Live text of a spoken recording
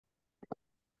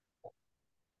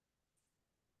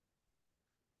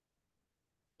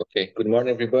Okay, good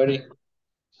morning, everybody.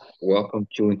 Welcome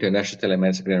to International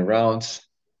Telemedicine Grand Rounds.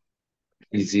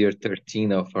 This year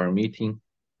 13 of our meeting.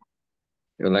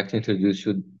 I would like to introduce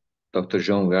you Dr.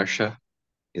 Yerxa.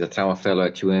 He's a trauma fellow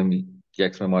at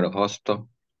Yerxa Memorial Hospital.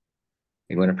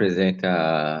 We're going to present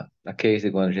a case.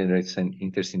 We're going to generate some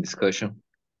interesting discussion.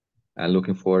 I'm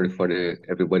looking forward for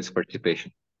everybody's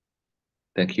participation.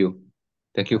 Thank you.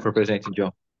 Thank you for presenting,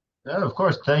 John. Yeah, of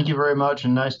course. Thank you very much,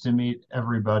 and nice to meet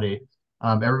everybody.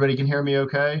 Everybody can hear me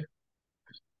okay?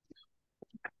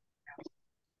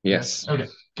 Yes. Okay,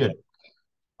 good.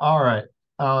 All right.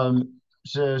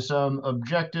 So some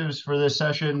objectives for this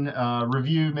session: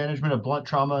 review management of blunt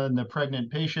trauma in the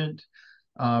pregnant patient,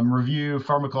 review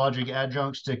pharmacologic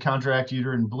adjuncts to counteract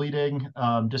uterine bleeding,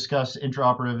 discuss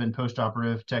intraoperative and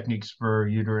postoperative techniques for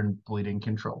uterine bleeding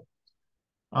control.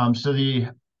 So the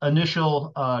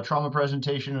initial trauma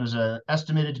presentation was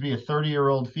estimated to be a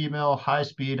 30-year-old female,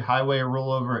 high-speed highway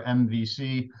rollover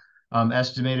MVC,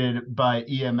 estimated by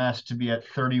EMS to be at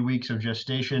 30 weeks of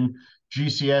gestation.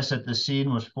 GCS at the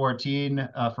scene was 14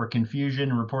 for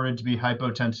confusion, reported to be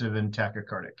hypotensive and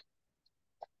tachycardic.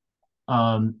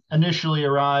 Initially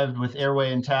arrived with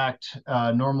airway intact,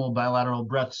 normal bilateral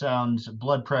breath sounds,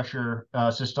 blood pressure,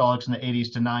 systolics in the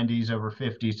 80s to 90s, over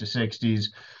 50s to 60s,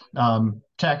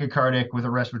 tachycardic with a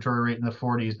respiratory rate in the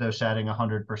 40s, though satting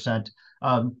 100%.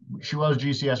 She was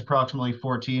GCS approximately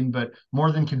 14, but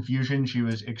more than confusion, she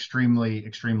was extremely,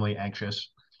 extremely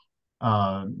anxious.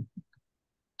 On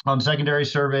secondary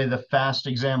survey, the FAST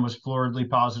exam was floridly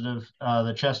positive.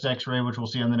 The chest x-ray, which we'll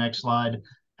see on the next slide,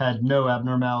 had no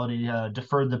abnormality,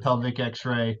 deferred the pelvic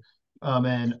x-ray.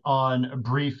 And on a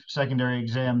brief secondary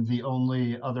exam, the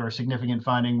only other significant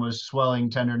finding was swelling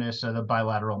tenderness of the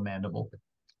bilateral mandible.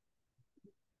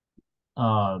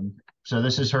 So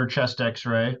this is her chest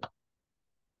x-ray.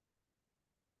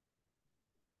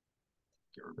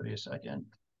 Give everybody a second.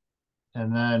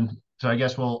 And then, so I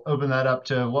guess we'll open that up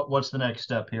to what's the next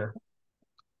step here?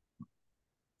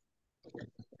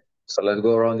 So let's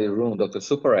go around the room. Dr.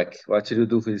 Suparek, what did you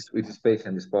do with this patient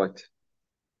at this point?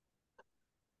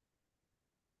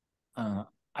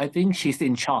 I think she's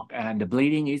in shock and the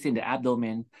bleeding is in the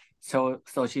abdomen. So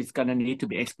she's gonna need to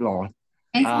be explored.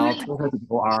 I'll take her to the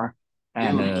OR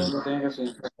and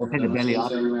open the belly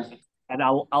up. And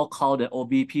I'll call the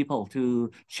OB people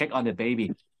to check on the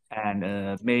baby.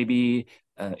 And maybe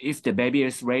if the baby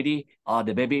is ready or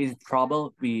the baby is in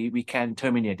trouble, we can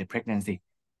terminate the pregnancy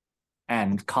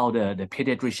and call the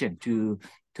pediatrician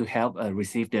to help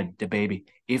receive the baby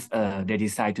if they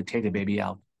decide to take the baby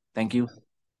out. Thank you.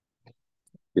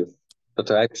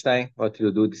 Dr. Epstein, what do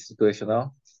you do in this situation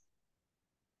now?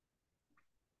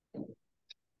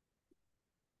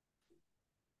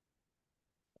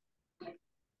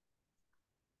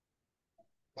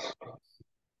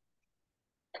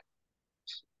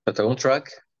 Dr. Untrak?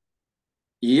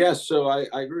 Yes, so I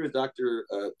agree with Dr.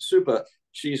 Supa.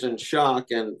 She's in shock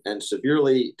and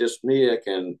severely dyspneic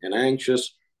and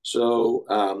anxious. So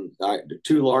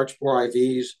 2 large bore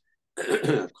IVs,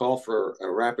 call for a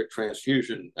rapid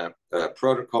transfusion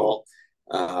protocol,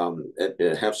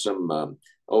 have some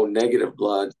negative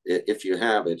blood if you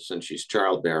have it, since she's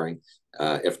childbearing.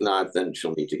 If not, then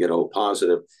she'll need to get O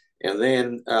positive. And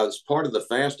then as part of the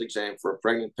FAST exam for a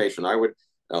pregnant patient, I would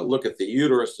look at the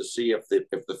uterus to see if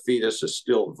the fetus is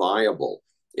still viable.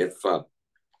 If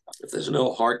there's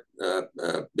no heart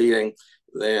beating,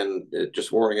 then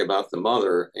just worrying about the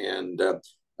mother. And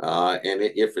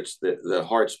if it's the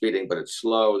heart's beating but it's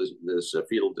slow, there's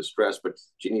fetal distress, but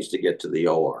she needs to get to the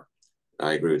OR.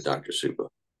 I agree with Dr. Supa.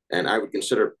 And I would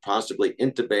consider possibly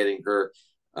intubating her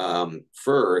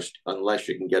first, unless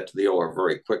you can get to the OR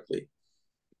very quickly.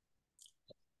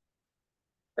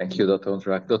 Thank you, Dr.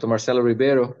 Untrak. Dr. Marcelo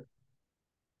Ribeiro.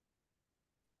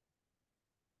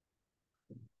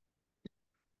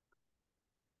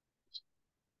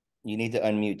 You need to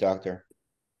unmute, doctor.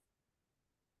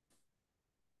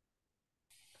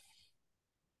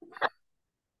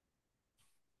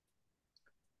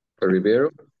 Dr.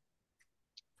 Ribeiro.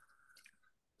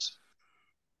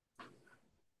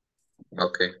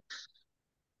 Okay.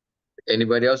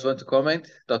 Anybody else want to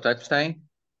comment? Dr. Epstein?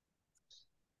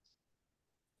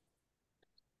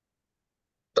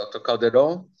 Dr.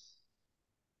 Calderon?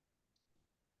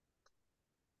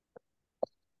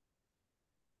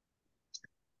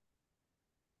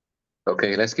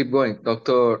 Okay, let's keep going.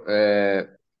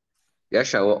 Dr.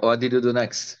 Yerxa, what did you do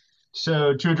next?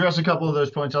 So to address a couple of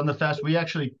those points on the FAST, we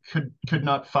actually could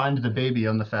not find the baby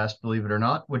on the FAST, believe it or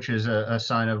not, which is a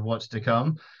sign of what's to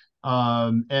come.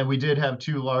 And we did have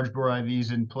 2 large bore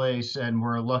IVs in place, and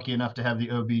we're lucky enough to have the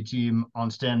OB team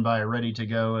on standby ready to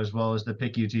go, as well as the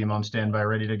PICU team on standby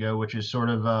ready to go, which is sort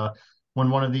of when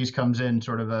one of these comes in,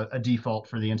 sort of a default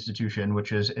for the institution,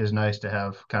 which is nice to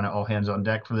have kind of all hands on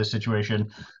deck for this situation.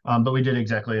 But we did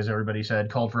exactly as everybody said,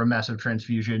 called for a massive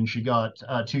transfusion. She got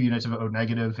 2 units of O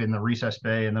negative in the recess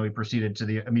bay, and then we proceeded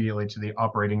to immediately to the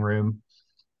operating room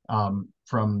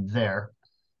from there.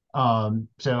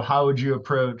 So how would you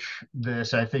approach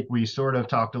this? I think we sort of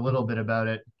talked a little bit about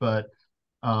it, but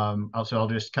also I'll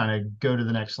just kind of go to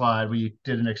the next slide. We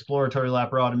did an exploratory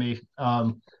laparotomy.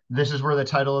 This is where the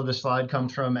title of the slide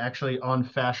comes from. Actually, on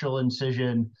fascial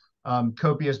incision,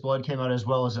 copious blood came out as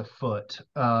well as a foot.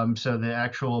 So the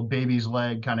actual baby's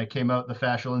leg kind of came out the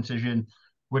fascial incision,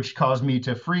 which caused me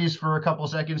to freeze for a couple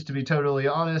seconds, to be totally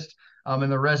honest.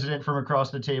 And the resident from across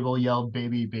the table yelled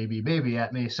 "baby, baby, baby"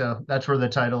 at me. So that's where the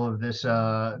title of this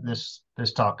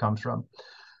this talk comes from.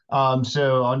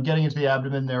 So on getting into the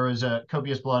abdomen, there was a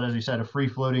copious blood, as we said, a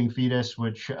free-floating fetus,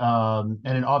 which and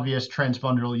an obvious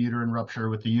transfundural uterine rupture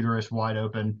with the uterus wide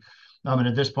open. And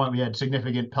at this point, we had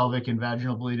significant pelvic and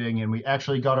vaginal bleeding, and we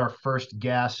actually got our first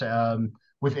gas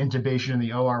with intubation in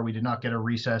the OR. We did not get a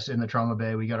recess in the trauma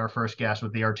bay. We got our first gas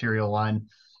with the arterial line,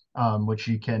 which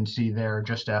you can see there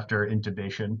just after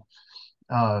intubation.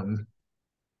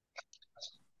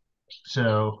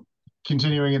 So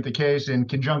continuing at the case, in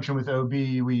conjunction with OB,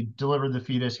 we delivered the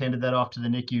fetus, handed that off to the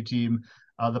NICU team.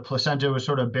 The placenta was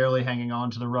sort of barely hanging on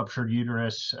to the ruptured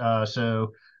uterus,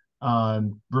 so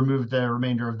removed the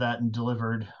remainder of that and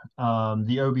delivered.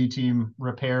 The OB team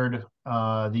repaired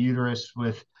the uterus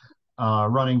with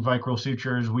running vicral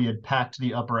sutures. We had packed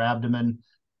the upper abdomen,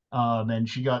 and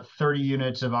she got 30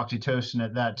 units of oxytocin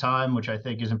at that time, which I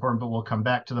think is important, but we'll come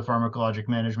back to the pharmacologic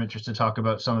management just to talk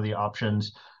about some of the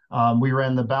options. We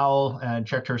ran the bowel and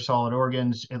checked her solid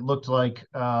organs. It looked like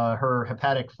her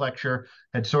hepatic flexure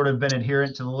had sort of been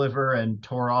adherent to the liver and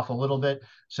tore off a little bit.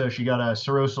 So she got a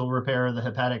serosal repair of the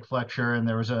hepatic flexure, and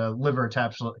there was a liver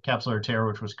capsular tear,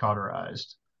 which was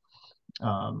cauterized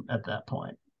at that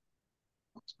point.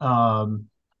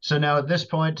 So now at this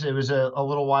point, it was a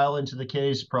little while into the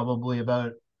case, probably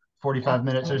about 45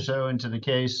 minutes or so into the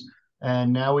case.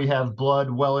 And now we have blood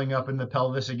welling up in the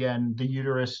pelvis again. The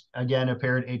uterus again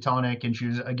appeared atonic, and she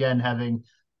was again having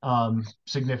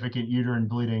significant uterine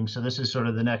bleeding. So this is sort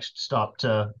of the next stop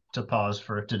to pause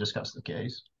to discuss the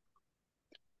case.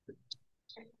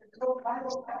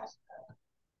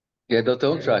 Yeah, Dr.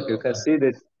 Untrak, you can see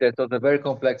that was a very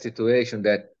complex situation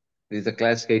that is a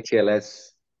classic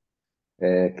ATLS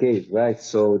case, right?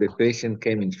 So the patient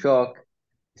came in shock,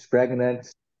 is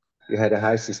pregnant. You had a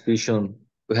high suspicion.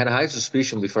 We had a high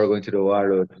suspicion before going to the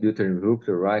OR of uterine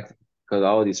rupture, right? Because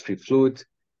all this free fluid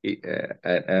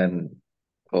and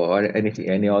or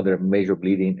any other major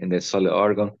bleeding in the solid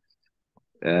organ.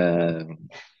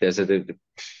 There's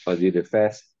a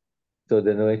fast. So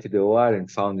they went to the OR and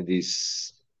found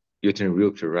this uterine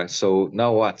rupture, right? So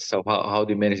now what? So how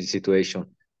do you manage the situation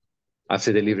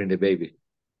after delivering the baby?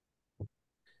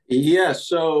 Yes,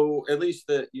 so at least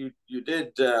that you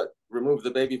did remove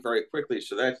the baby very quickly,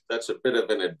 so that's a bit of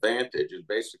an advantage. And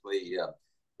basically,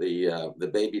 the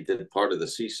baby did part of the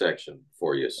C-section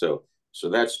for you, so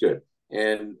that's good.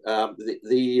 And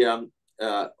the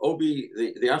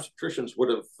obstetricians would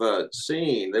have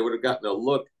seen, they would have gotten a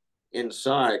look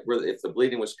inside where if the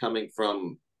bleeding was coming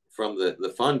from the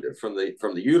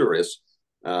uterus,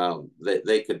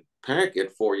 they could pack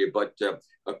it for you, but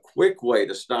a quick way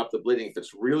to stop the bleeding, if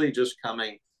it's really just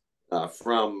coming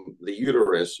from the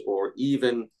uterus or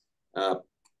even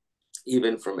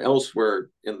from elsewhere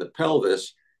in the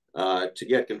pelvis, to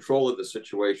get control of the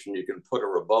situation, you can put a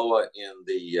Reboa in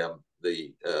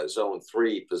the zone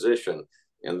 3 position,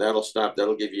 and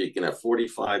that'll give you, you can have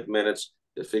 45 minutes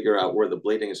to figure out where the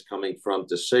bleeding is coming from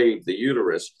to save the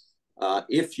uterus.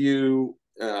 If you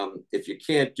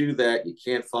can't do that, you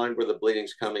can't find where the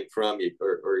bleeding's coming from,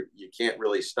 or you can't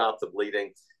really stop the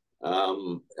bleeding,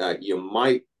 you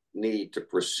might need to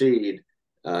proceed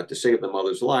to save the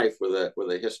mother's life with a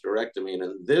hysterectomy. And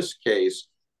in this case,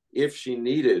 if she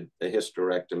needed a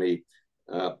hysterectomy,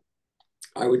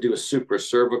 I would do a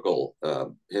supracervical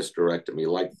hysterectomy,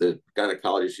 like the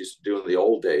gynecologists used to do in the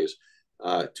old days,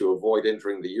 to avoid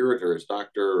injuring the ureters.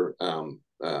 Dr.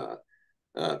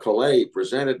 Tele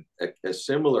presented a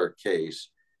similar case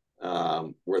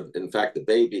where, in fact, the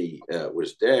baby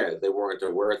was dead. They weren't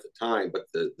aware at the time,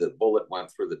 but the bullet went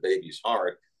through the baby's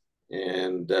heart.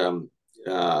 And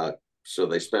so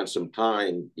they spent some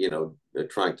time,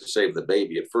 trying to save the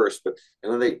baby at first.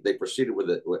 And then they proceeded with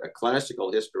a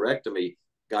classical hysterectomy,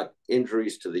 got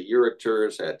injuries to the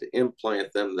ureters, had to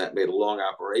implant them. That made a long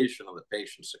operation, and the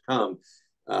patient succumbed.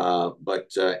 But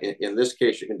in this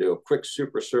case, you can do a quick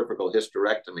supracervical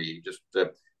hysterectomy. You just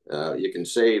you can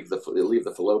leave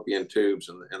the fallopian tubes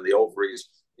and the ovaries,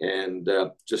 and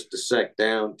just dissect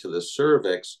down to the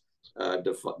cervix,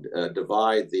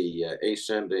 divide the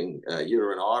ascending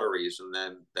uterine arteries, and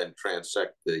then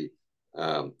transect the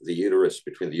uterus,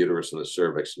 between the uterus and the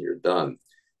cervix, and you're done.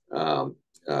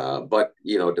 But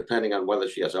depending on whether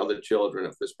she has other children,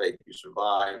 if this baby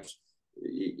survives,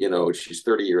 she's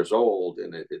 30 years old,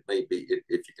 and it may be,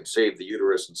 if you can save the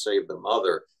uterus and save the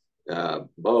mother,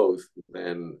 both,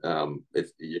 then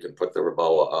you can put the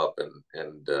Reboa up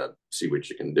and see what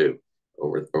you can do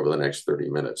over the next 30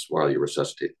 minutes while you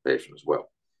resuscitate the patient as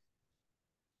well.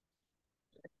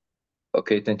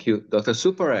 Okay, thank you. Dr.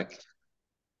 Suparak.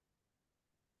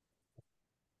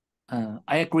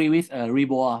 I agree with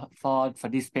Reboa for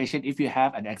this patient if you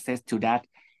have an access to that.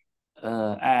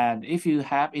 And if you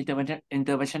have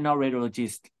interventional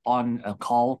radiologist on a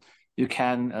call, you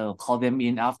can call them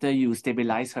in after you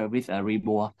stabilize her with a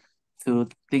Reboa to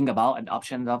think about an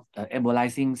option of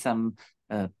embolizing some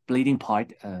bleeding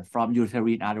point from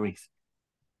uterine arteries.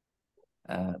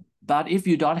 But if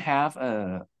you don't have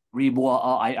a Reboa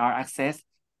or IR access,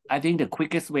 I think the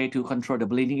quickest way to control the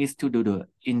bleeding is to do the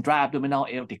intra-abdominal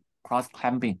aortic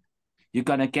cross-clamping. You're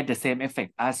gonna get the same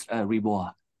effect as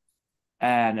Reboa.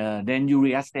 And then you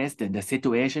reassess the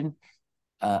situation.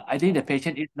 I think the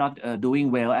patient is not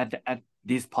doing well at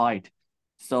this point.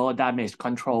 So damage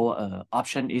control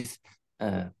option is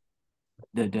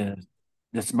the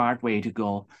smart way to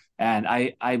go. And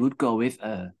I would go with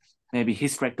maybe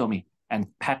hysterectomy and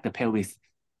pack the pelvis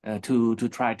to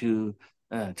try to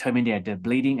terminate the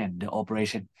bleeding and the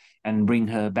operation and bring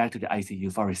her back to the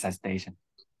ICU for resuscitation.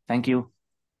 Thank you.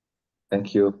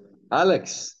 Thank you.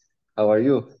 Alex, how are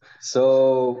you?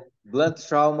 So blunt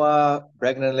trauma,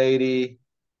 pregnant lady,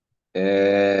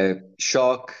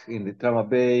 shock in the trauma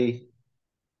bay,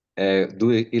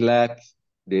 do ELAC,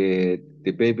 the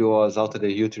baby was out of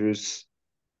the uterus,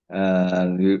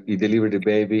 and you delivered the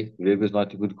baby was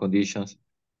not in good conditions.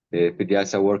 The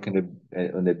pediatrics are working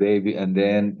on the baby, and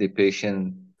then the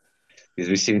patient is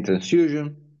receiving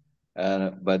transfusion,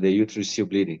 but the uterus is still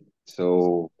bleeding.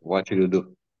 So what should you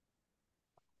do?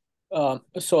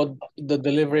 So the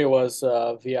delivery was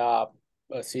via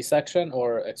a C-section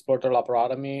or exportal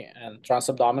laparotomy and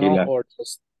transabdominal, or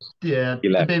just? Yeah,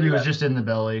 the baby was just in the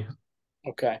belly.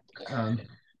 Okay.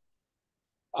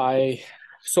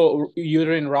 So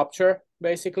uterine rupture,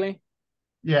 basically?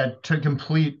 Yeah, to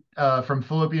complete from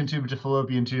fallopian tube to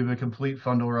fallopian tube, a complete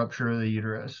fundal rupture of the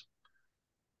uterus,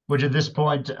 which at this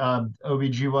point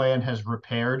OB/GYN has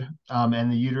repaired,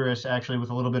 and the uterus actually, with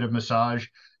a little bit of massage,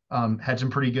 had some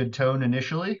pretty good tone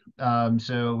initially.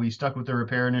 So we stuck with the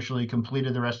repair initially,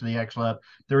 completed the rest of the XLAP.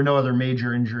 There were no other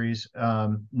major injuries,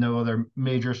 no other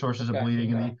major sources of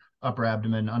bleeding in the upper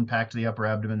abdomen. Unpacked the upper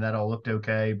abdomen, that all looked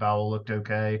okay. Bowel looked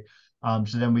okay.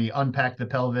 So then we unpacked the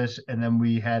pelvis, and then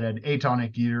we had an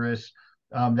atonic uterus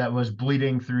that was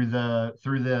bleeding through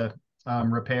the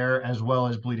repair, as well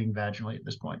as bleeding vaginally at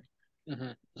this point.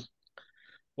 Mm-hmm.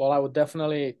 Well, I would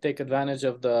definitely take advantage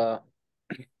of the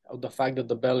fact that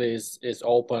the belly is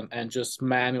open and just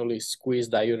manually squeeze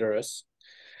the uterus.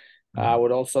 I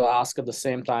would also ask at the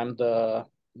same time the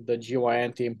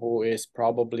GYN team, who is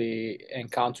probably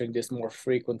encountering this more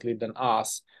frequently than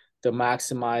us, to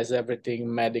maximize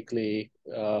everything medically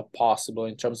possible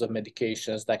in terms of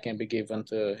medications that can be given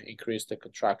to increase the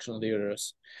contraction of the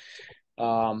uterus.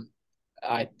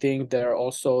 I think there are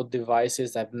also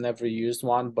devices, I've never used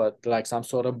one, but like some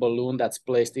sort of balloon that's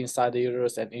placed inside the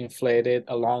uterus and inflated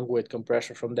along with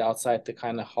compression from the outside to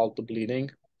kind of halt the bleeding.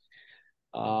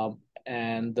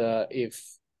 And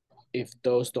if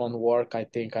those don't work, I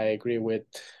think I agree with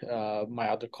my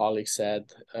other colleague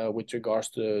said with regards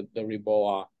to the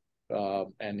Reboa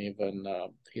and even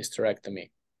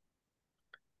hysterectomy.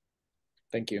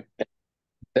 Thank you.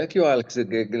 Thank you, Alex.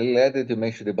 Glad that you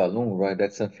mentioned the balloon, right?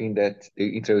 That's something that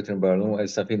the intrauterine balloon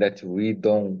is something that we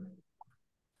don't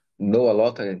know a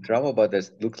lot in trauma, but that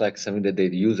looks like something that they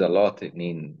use a lot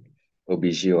in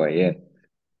OB/GYN.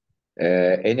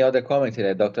 Any other comment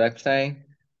here, Dr. Epstein?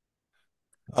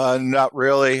 Not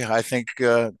really. I think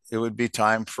it would be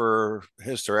time for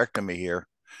hysterectomy here.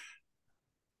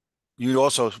 You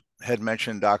also had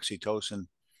mentioned oxytocin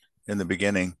in the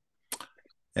beginning,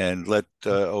 and let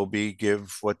OB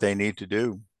give what they need to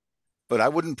do. But I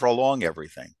wouldn't prolong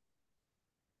everything.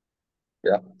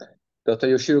 Yeah. Dr.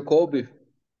 Yoshiro Kobe.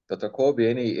 Dr. Kobe,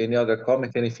 any other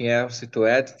comment, anything else to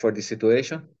add for the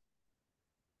situation?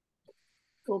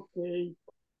 Okay.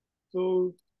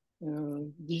 So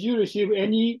did you receive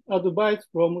any advice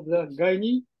from the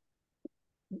gynae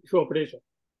before operation?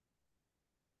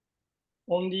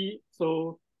 Only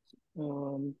so,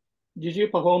 did you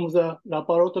perform the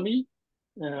laparotomy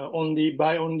only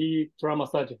by trauma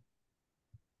surgeon?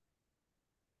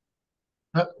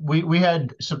 We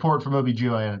had support from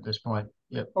OB/GYN at this point.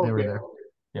 Yep, okay. They were there.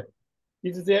 Yep.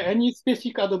 Is there any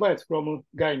specific advice from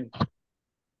gynae?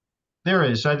 There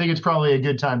is. So I think it's probably a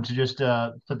good time to just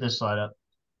put this slide up.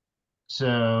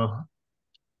 So,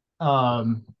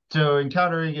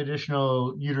 encountering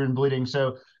additional uterine bleeding.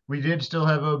 So we did still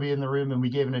have OB in the room, and we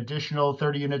gave an additional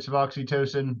 30 units of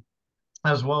oxytocin,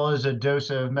 as well as a dose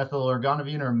of methyl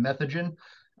ergonovine or methogen,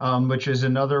 which is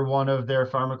another one of their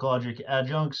pharmacologic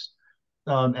adjuncts.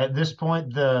 At this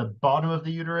point, the bottom of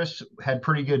the uterus had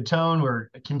pretty good tone. We're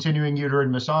continuing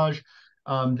uterine massage.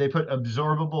 They put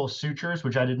absorbable sutures,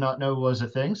 which I did not know was a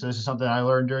thing. So this is something I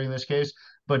learned during this case.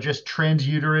 But just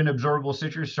transuterine absorbable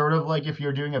sutures, sort of like if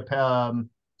you're doing a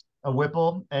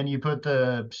Whipple and you put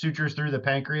the sutures through the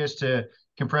pancreas to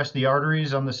compress the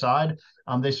arteries on the side.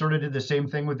 They sort of did the same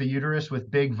thing with the uterus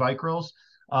with big vicryls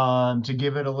to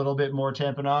give it a little bit more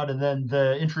tamponade. And then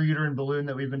the intrauterine balloon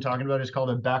that we've been talking about is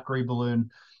called a Bakri balloon.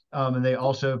 And they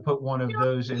also put one of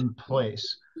those in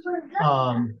place.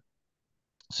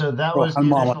 So that was the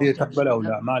additional steps.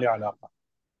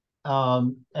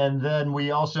 And then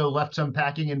we also left some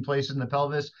packing in place in the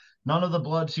pelvis. None of the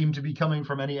blood seemed to be coming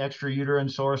from any extrauterine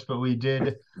source, but we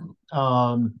did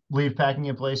leave packing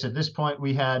in place. At this point,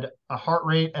 we had a heart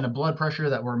rate and a blood pressure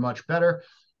that were much better,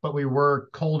 but we were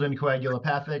cold and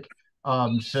coagulopathic.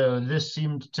 So this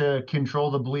seemed to control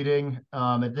the bleeding.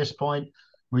 At this point,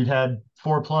 we'd had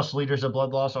 4+ liters of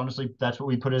blood loss. Honestly, that's what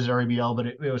we put as our ABL, but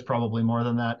it was probably more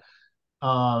than that.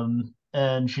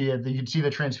 And she had, you can see the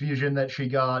transfusion that she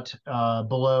got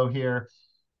below here,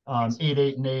 8,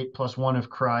 8, and 8 plus 1 of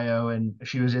cryo, and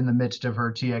she was in the midst of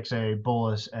her TXA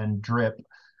bolus and drip.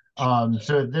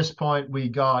 So at this point, we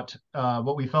got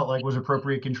what we felt like was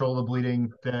appropriate control of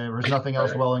bleeding. There was nothing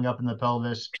else welling up in the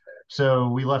pelvis. So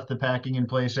we left the packing in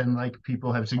place, and like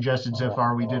people have suggested so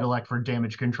far, we did elect for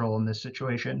damage control in this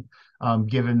situation,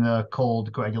 given the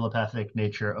cold coagulopathic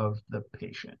nature of the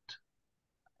patient.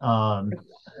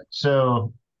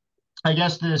 So I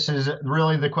guess this is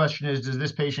really the question is, does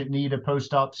this patient need a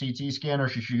post-op CT scan, or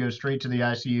should she go straight to the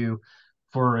ICU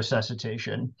for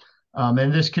resuscitation?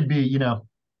 And this could be, you know,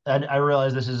 and I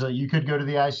realize this is you could go to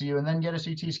the ICU and then get a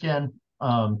CT scan,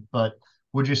 but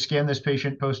would you scan this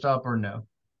patient post-op or no?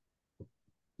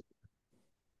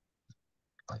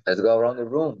 Let's go around the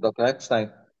room. Dr. Eckstein,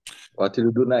 what do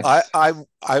you do next?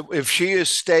 If she is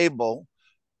stable,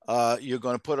 you're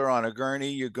going to put her on a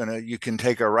gurney. You can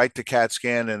take her right to CAT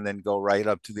scan and then go right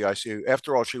up to the ICU.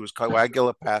 After all, she was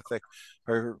coagulopathic.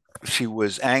 She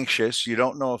was anxious. You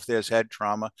don't know if there's head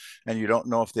trauma, and you don't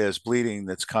know if there's bleeding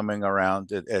that's coming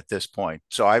around at this point.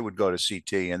 So I would go to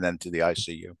CT and then to the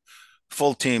ICU.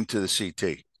 Full team to the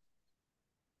CT.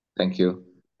 Thank you.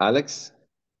 Alex?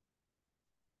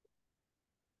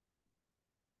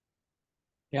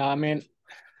 Yeah, I mean,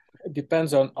 it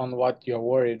depends on what you're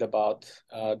worried about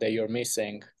that you're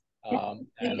missing. And,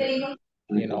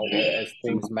 you know, as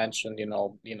things mentioned, you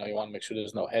want to make sure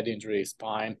there's no head injury,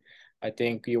 spine. I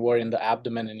think you were in the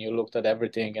abdomen and you looked at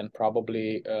everything, and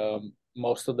probably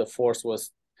most of the force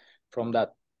was from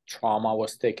that trauma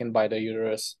was taken by the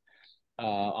uterus,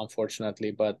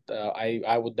 unfortunately. But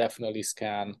I would definitely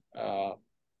scan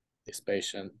this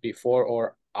patient before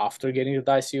or after getting to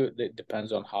the ICU. It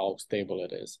depends on how stable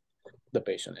it is, the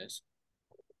patient is.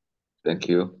 Thank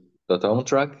you. Dr.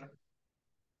 Ontrak?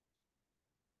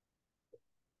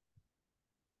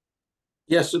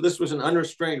 Yes, so this was an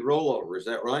unrestrained rollover, is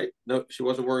that right? No, she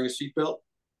wasn't wearing a seatbelt?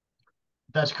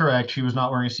 That's correct. She was not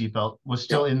wearing a seatbelt, was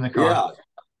still in the car.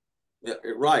 Yeah,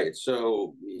 right.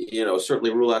 So,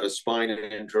 certainly rule out a spine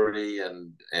injury,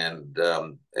 and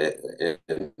that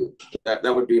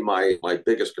would be my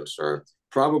biggest concern.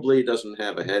 Probably doesn't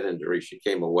have a head injury. She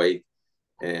came awake,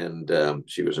 and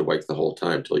she was awake the whole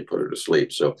time until he put her to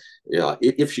sleep. So, yeah,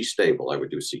 if she's stable, I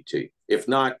would do CT. If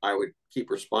not, I would keep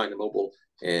her spine immobile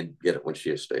and get it when she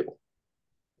is stable.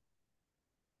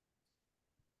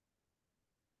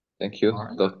 Thank you.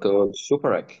 Right. Dr.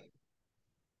 Superek?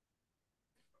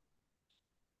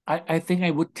 I think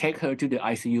I would take her to the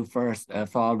ICU first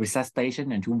for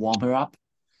resuscitation and to warm her up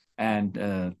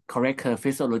and correct her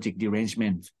physiologic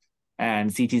derangement,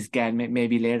 and CT scan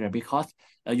maybe later, because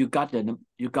you got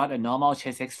a normal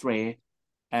chest X-ray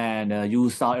and you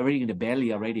saw everything in the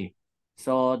belly already.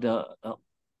 So the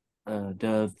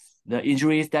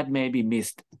injuries that may be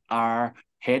missed are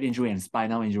head injury and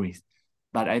spinal injuries.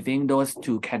 but I think those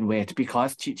two can wait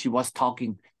because she was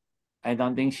talking. I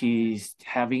don't think she's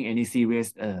having any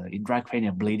serious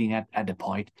intracranial bleeding at the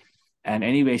point. And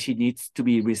anyway, she needs to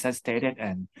be resuscitated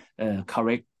and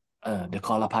correct the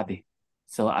colopathy.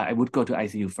 So I would go to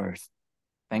ICU first.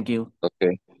 Thank you.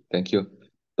 Okay, thank you.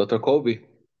 Dr. Colby?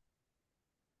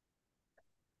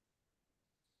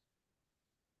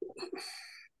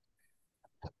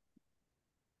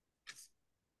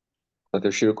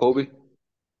 Dr. Shiro Colby?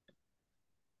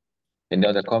 Any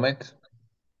other comment?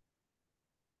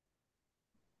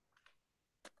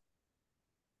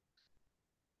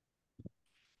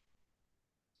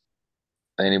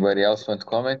 Anybody else want to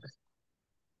comment?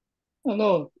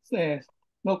 No,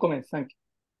 no comments. Thank you.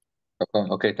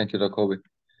 Okay, thank you, Dr. Colby.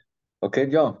 Okay,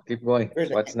 John, keep going.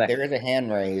 What's next? There is a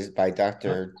hand raised by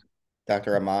Dr.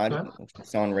 Ahmad.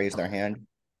 Someone raised their hand.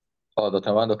 Oh, Dr.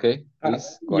 Ahmad, okay,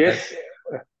 please go yes.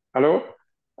 ahead. Hello?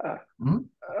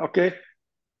 Okay.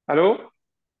 Hello?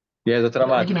 Yeah, Dr.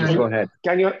 Ahmad, please go ahead.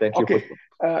 Can you? Thank okay.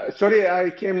 you. Sorry, I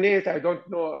came late. I don't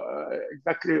know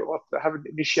exactly what happened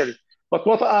initially. But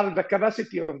what are the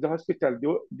capacity of the hospital?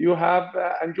 Do you have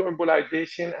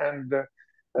angioembolization and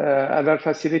other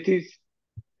facilities?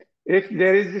 If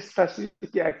there is this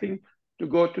facility, I think to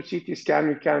go to CT scan,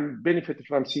 we can benefit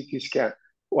from CT scan.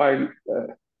 While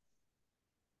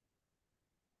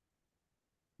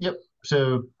Yep.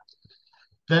 So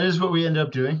that is what we ended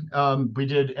up doing. We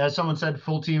did, as someone said,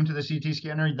 full team to the CT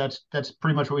scanner. That's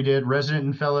pretty much what we did. Resident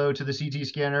and fellow to the CT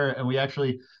scanner, and we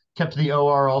actually kept the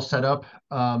OR all set up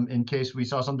in case we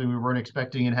saw something we weren't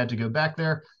expecting and had to go back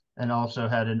there, and also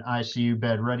had an ICU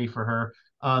bed ready for her.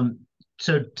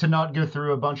 So to not go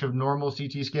through a bunch of normal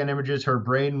CT scan images, her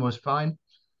brain was fine.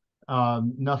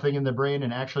 Nothing in the brain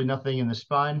and actually nothing in the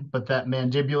spine, but that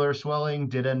mandibular swelling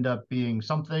did end up being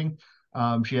something.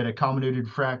 She had a comminuted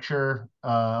fracture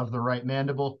of the right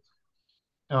mandible,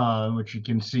 which you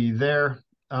can see there.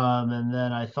 And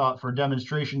then I thought for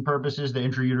demonstration purposes, the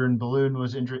intrauterine balloon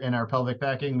was in our pelvic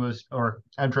packing was, or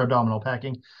intra-abdominal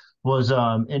packing was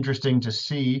interesting to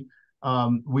see.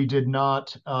 We did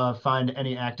not find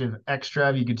any active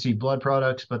extrav. You could see blood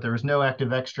products, but there was no active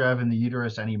extrav in the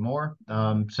uterus anymore.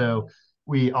 So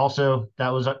we also, that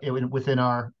was within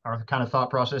our kind of thought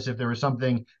process. If there was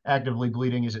something actively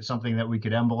bleeding, is it something that we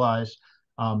could embolize?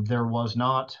 There was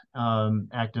not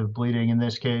active bleeding in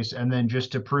this case. And then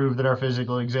just to prove that our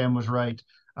physical exam was right,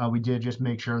 we did just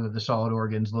make sure that the solid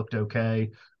organs looked okay.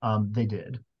 They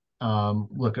did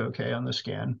look okay on the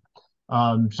scan.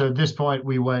 So at this point,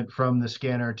 we went from the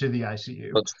scanner to the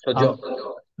ICU. So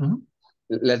John,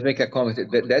 let's make a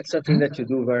comment. That's something that you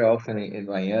do very often in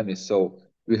Miami. So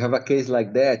you have a case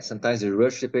like that, sometimes you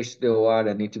rush the patient to the OR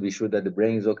and need to be sure that the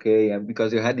brain is okay. And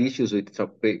because you had issues with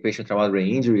patient traumatic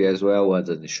brain injury as well as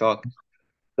the shock.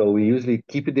 So we usually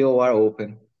keep the OR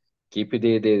open, keep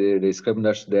the scrub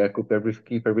nurse there,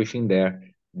 keep everything there.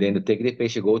 Then to take the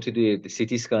patient, go to the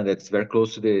CT scan that's very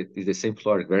close to the same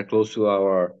floor, very close to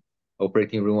our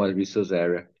operating room or resource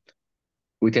area,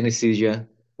 with anesthesia,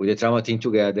 with the trauma team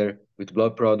together, with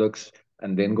blood products,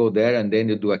 and then go there, and then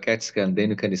you do a CAT scan, then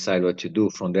you can decide what to do.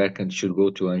 From there, should go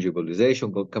to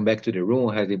angioembolization, come back to the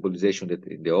room, have the embolization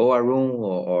in the OR room,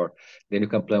 or then you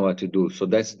can plan what to do. So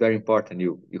that's very important.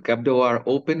 You kept the OR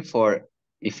open for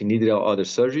if you needed other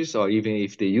surgeries, or even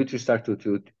if the uterus start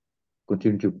to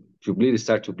continue to bleed,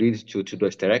 start to bleed to do a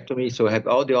hysterectomy. So have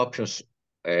all the options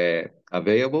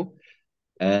available.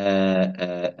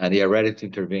 And they are ready to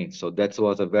intervene. So that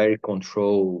was a very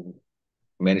controlled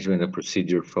management and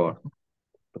procedure for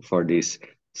this.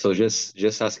 So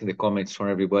just asking the comments from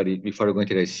everybody before going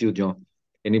to the ICU, John.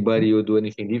 Anybody would do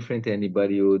anything different?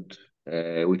 Anybody would,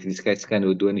 with this CAT scan,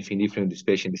 would do anything different with this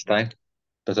patient this time?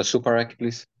 Dr. Suparak,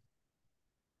 please.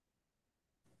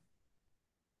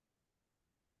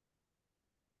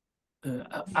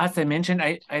 As I mentioned,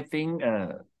 I think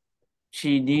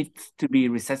she needs to be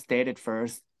resuscitated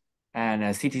first, and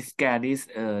a CT scan is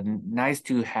nice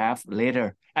to have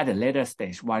later at a later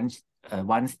stage once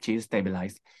she's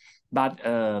stabilized. But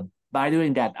by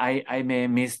doing that, I may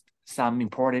miss some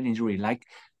important injury, like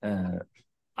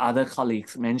other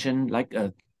colleagues mentioned, like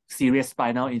a serious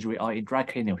spinal injury or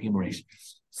intracranial hemorrhage.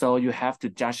 So you have to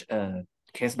judge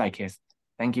case by case.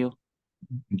 Thank you.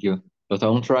 Thank you. Dr.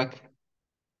 Untrak?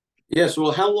 Yes.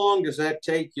 Well, how long does that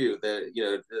take you? The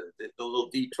little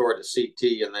detour to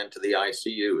CT and then to the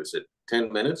ICU. Is it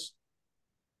 10 minutes?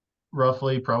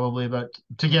 Roughly, probably about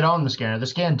to get on the scanner. The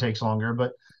scan takes longer,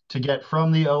 but to get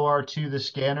from the OR to the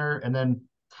scanner and then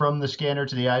from the scanner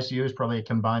to the ICU is probably a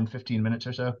combined 15 minutes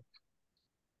or so.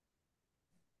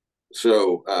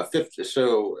 So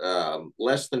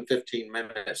less than 15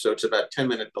 minutes. So it's about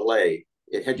 10-minute delay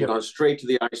had you gone straight to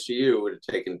the ICU, it would have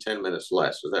taken 10 minutes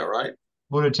less. Is that right?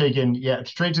 Would have taken, yeah,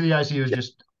 straight to the ICU,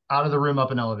 just out of the room,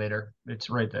 up an elevator. It's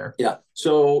right there. Yeah.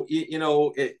 So,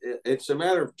 it's a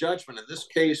matter of judgment. In this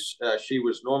case, she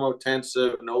was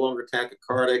normotensive, no longer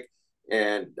tachycardic,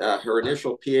 and her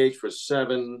initial pH was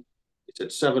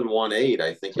 718,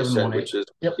 I think you said, which is,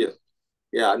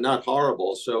 not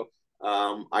horrible. So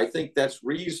I think that's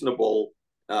reasonable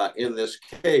in this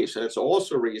case. And it's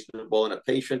also reasonable in a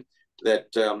patient that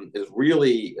is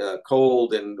really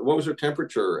cold. And what was her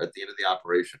temperature at the end of the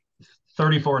operation?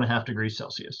 34.5 degrees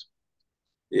Celsius.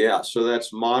 Yeah, so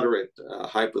that's moderate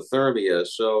hypothermia.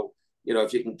 So,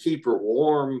 if you can keep her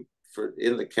warm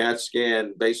in the CAT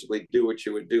scan, basically do what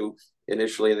you would do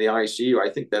initially in the ICU, I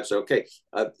think that's okay.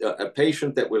 A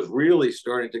patient that was really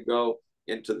starting to go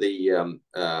into the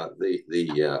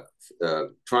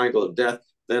triangle of death,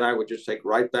 then I would just take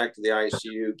right back to the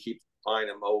ICU, keep fine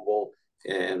and mobile,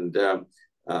 and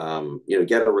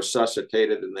get her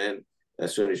resuscitated, and then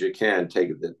as soon as you can, take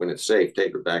it when it's safe,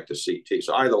 take her back to CT.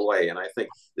 So either way, and I think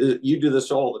you do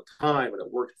this all the time, and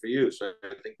it worked for you. So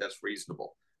I think that's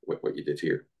reasonable what you did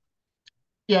here.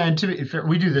 Yeah, and to be fair,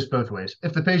 we do this both ways.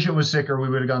 If the patient was sicker, we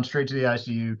would have gone straight to the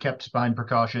ICU, kept spine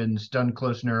precautions, done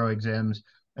close neuro exams,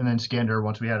 and then scanned her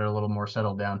once we had her a little more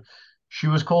settled down. She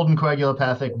was cold and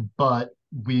coagulopathic, but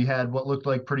we had what looked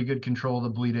like pretty good control of the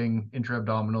bleeding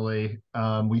intra-abdominally.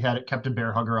 We had kept a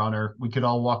bear hugger on her. We could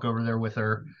all walk over there with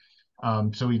her.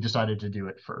 So we decided to do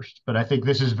it first. But I think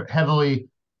this is heavily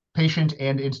patient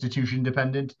and institution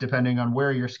dependent, depending on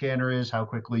where your scanner is, how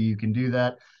quickly you can do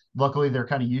that. Luckily, they're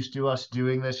kind of used to us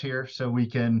doing this here, so we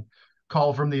can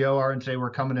call from the OR and say, we're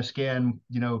coming to scan,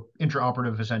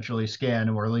 intraoperative essentially scan,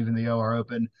 and we're leaving the OR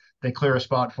open. They clear a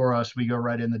spot for us. We go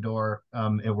right in the door.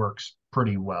 It works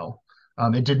pretty well.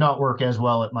 It did not work as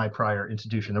well at my prior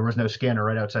institution. There was no scanner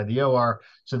right outside the OR,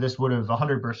 so this would have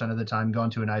 100% of the time gone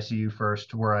to an ICU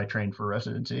first, where I trained for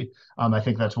residency. I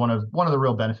think that's one of the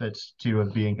real benefits too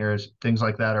of being here, is things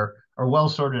like that are well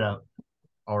sorted out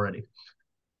already.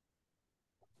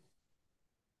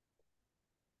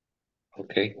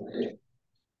 Okay.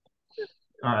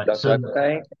 All right. Dr.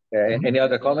 Epstein, any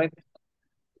other comment?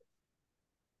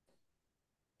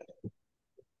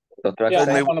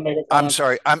 I'm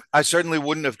sorry. I certainly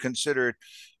wouldn't have considered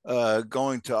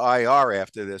going to IR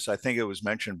after this. I think it was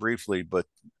mentioned briefly, but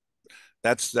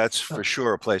that's for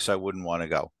sure a place I wouldn't want to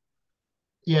go.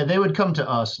 Yeah, they would come to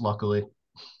us, luckily.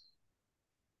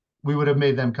 We would have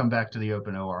made them come back to the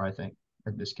open OR, I think,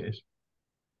 in this case.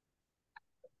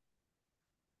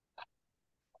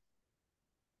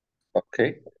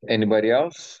 Okay. Anybody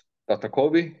else? Dr.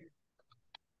 Kobe?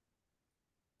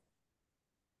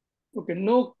 Okay,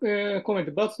 no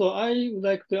comment, but so I would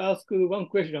like to ask one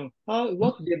question.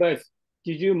 What device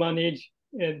did you manage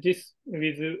this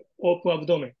with open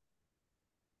abdomen?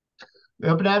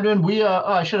 Open abdomen,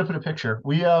 I should have put a picture.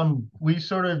 We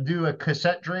sort of do a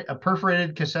cassette drape, a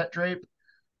perforated cassette drape,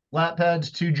 lap pads,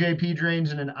 2 JP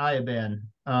drains, and an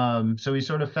IABAN. So we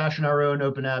sort of fashion our own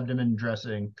open abdomen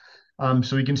dressing,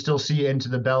 so we can still see into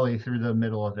the belly through the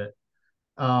middle of it.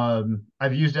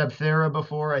 I've used Abthera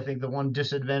before. I think the one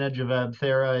disadvantage of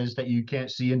Abthera is that you can't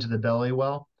see into the belly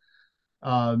well.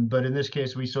 But in this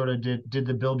case, we sort of did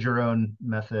the build your own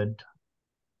method.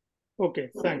 Okay,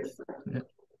 thanks. Yeah.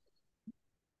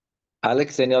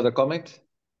 Alex, any other comment?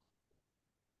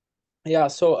 Yeah,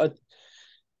 so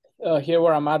here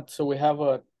where I'm at, so we have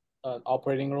an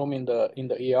operating room in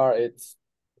the ER. It's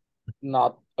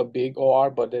not a big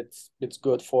OR, but it's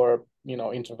good for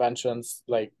interventions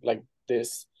like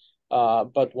this.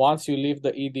 But once you leave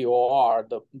the ED OR,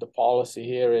 the policy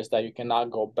here is that you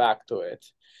cannot go back to it.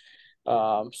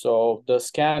 So the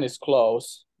scan is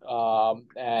closed,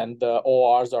 and the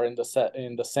ORs are in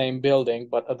the same building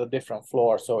but at a different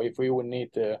floor. So if we would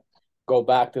need to go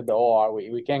back to the OR,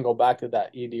 we can go back to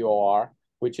that ED OR,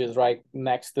 which is right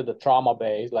next to the trauma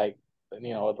bay, like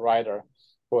the rider.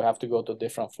 We have to go to a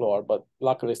different floor, but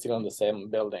luckily still in the same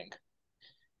building.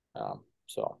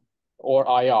 Or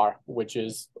IR, which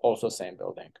is also same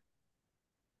building.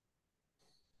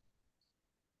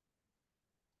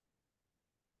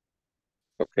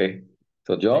 Okay.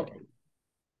 So John?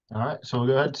 All right, so we'll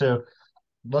go ahead. So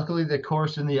luckily the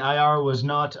course in the IR was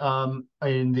not,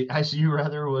 in the ICU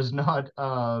rather, was not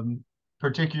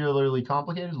particularly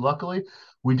complicated. Luckily,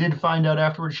 we did find out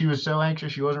afterwards she was so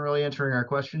anxious she wasn't really answering our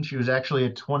questions. She was actually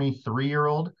a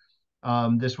 23-year-old.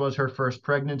 This was her first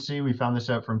pregnancy. We found this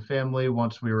out from family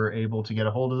once we were able to get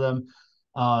a hold of them.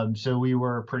 So we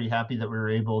were pretty happy that we were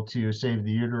able to save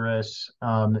the uterus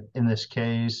in this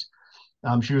case.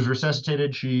 She was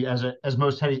resuscitated. She, as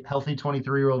most healthy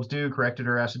 23-year-olds do, corrected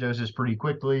her acidosis pretty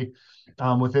quickly.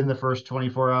 Within the first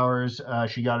 24 hours,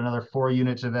 she got another 4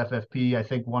 units of FFP, I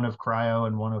think 1 of cryo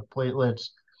and 1 of platelets.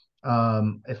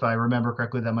 If I remember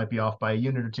correctly, that might be off by a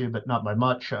unit or 2, but not by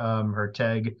much. Her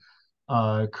TEG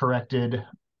corrected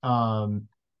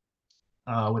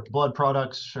with blood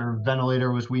products. Her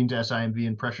ventilator was weaned to SIMV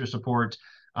and pressure support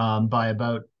by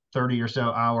about 30 or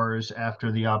so hours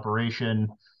after the operation.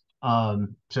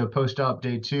 So post-op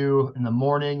day 2 in the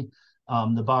morning,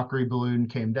 the Bakri balloon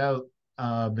came out.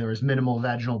 There was minimal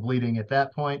vaginal bleeding at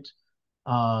that point.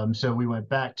 So we went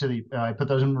back to the, I put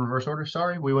those in reverse order,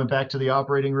 sorry. We went back to the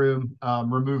operating room,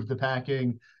 removed the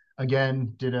packing,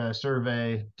 again, did a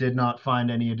survey, did not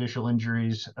find any additional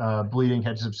injuries. Bleeding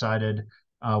had subsided.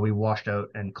 We washed out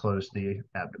and closed the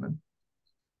abdomen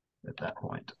at that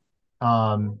point.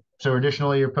 So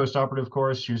additionally, your post-operative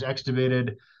course, she was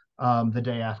extubated the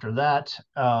day after that.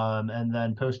 And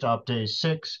then post-op day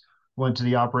 6, went to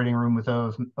the operating room with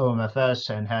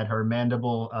OMFS and had her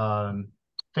mandible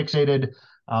fixated,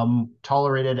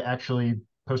 tolerated, actually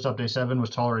post-op day 7 was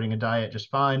tolerating a diet just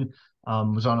fine,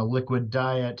 was on a liquid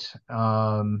diet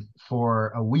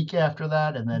for a week after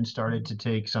that, and then started to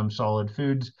take some solid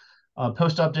foods.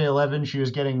 Post-op day 11, she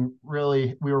was getting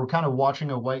really, we were kind of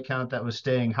watching a white count that was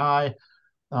staying high.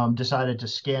 Decided to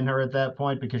scan her at that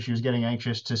point because she was getting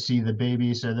anxious to see the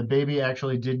baby. So the baby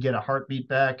actually did get a heartbeat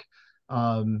back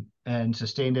and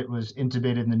sustained it, was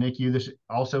intubated in the NICU. This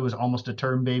also was almost a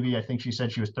term baby. I think she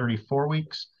said she was 34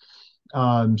 weeks.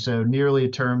 So nearly a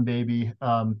term baby.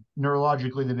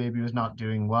 Neurologically, the baby was not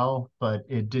doing well, but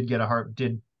it did get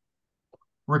did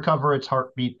recover its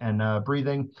heartbeat and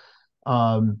breathing.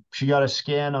 She got a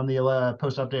scan on the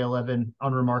post-op day 11,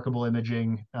 unremarkable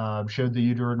imaging, showed the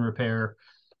uterine repair,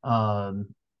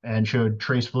 and showed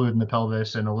trace fluid in the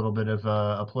pelvis and a little bit of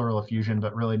a pleural effusion,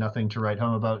 but really nothing to write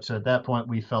home about. So at that point,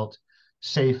 we felt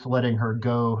safe letting her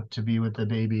go to be with the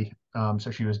baby.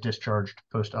 So she was discharged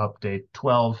post-op day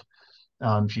 12.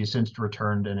 She's since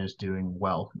returned and is doing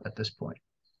well at this point.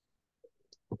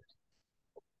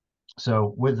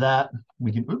 So with that,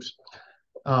 we can,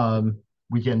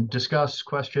 we can discuss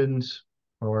questions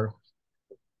or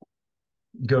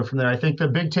go from there. I think the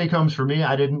big take homes for me,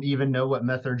 I didn't even know what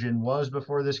Methergin was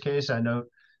before this case. I know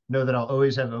that I'll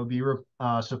always have OB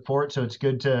support, so it's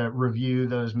good to review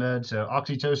those meds. So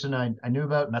oxytocin I knew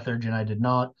about, Methergin I did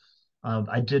not.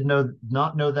 I did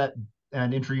not know that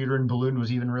an intrauterine balloon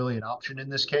was even really an option in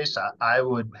this case. I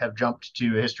would have jumped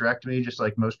to a hysterectomy, just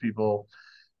like most people,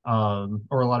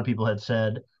 or a lot of people had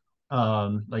said.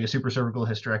 Like a supracervical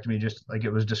hysterectomy, just like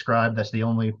it was described. That's the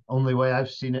only way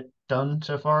I've seen it done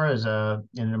so far as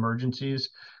in emergencies.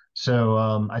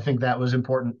 So I think that was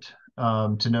important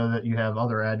to know that you have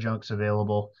other adjuncts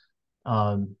available.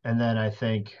 And then I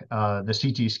think the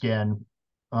CT scan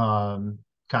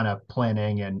kind of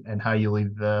planning and how you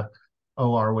leave the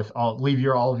OR with all of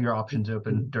your options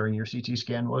open during your CT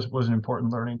scan was an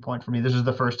important learning point for me. This is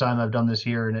the first time I've done this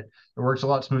here, and it works a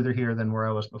lot smoother here than where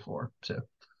I was before. So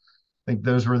I think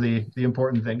those were the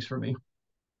important things for me.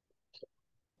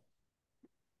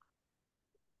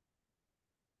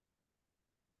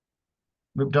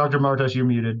 Dr. Martos, you're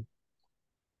muted.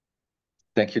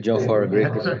 Thank you, John, for a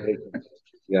great presentation.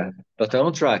 Yeah, Dr.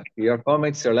 Ontrak, your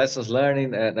comments, your lessons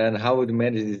learning, and how would you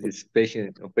manage this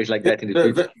patient like that in the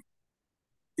future?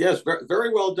 Yes,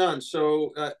 very well done.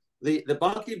 So the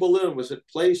Baki balloon, was it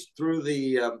placed through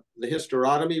the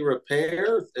hysterotomy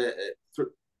repair?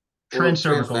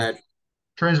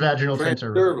 Transvaginal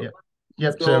transcervical.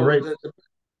 Yep. So right.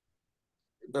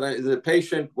 But the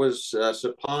patient was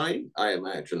supine, I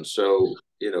imagine. So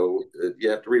you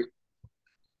have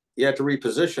to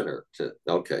reposition her.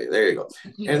 Okay, there you go.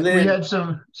 Yeah, and then we had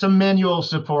some manual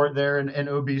support there, and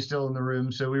OB still in the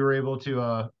room, so we were able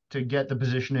to get the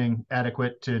positioning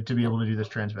adequate to be able to do this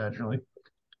transvaginally.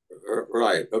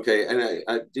 Right. Okay. And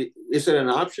is it an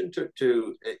option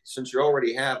to since you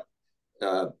already have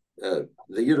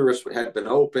the uterus had been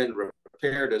opened,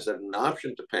 repaired, is it an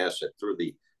option to pass it through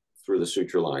the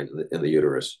suture line in the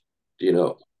uterus? Do you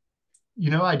know?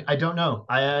 I don't know.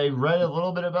 I read a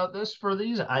little bit about this for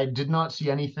these. I did not see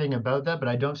anything about that, but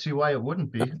I don't see why it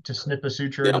wouldn't be to snip a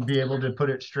suture and be able to put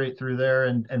it straight through there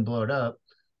and blow it up.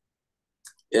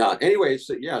 Yeah. Anyway,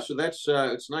 so that's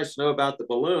it's nice to know about the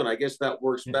balloon. I guess that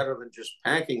works better than just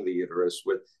packing the uterus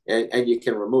with, and you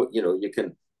can remove. You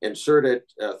can insert it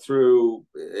through,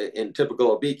 in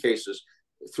typical OB cases,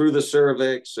 through the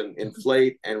cervix and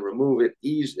inflate and remove it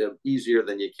easier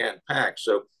than you can pack.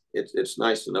 So it's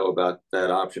nice to know about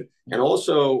that option. And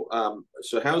also,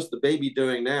 so how's the baby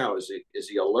doing now? Is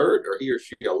he alert, or he or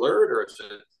she alert, or is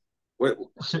it What?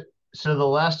 So the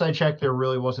last I checked, there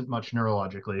really wasn't much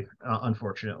neurologically,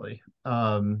 unfortunately.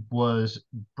 Was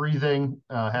breathing,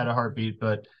 had a heartbeat,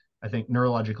 but I think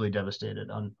neurologically devastated,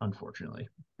 unfortunately.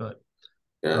 But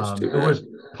Yeah, it was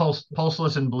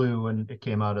pulseless and blue when it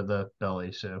came out of the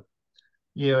belly. So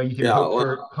you can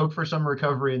hope for some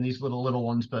recovery in these little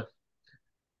ones, but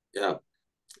yeah.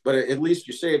 But at least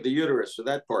you saved the uterus, so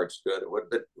that part's good. It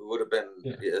would have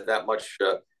been that much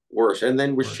worse. And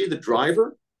then was she the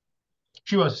driver?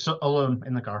 She was alone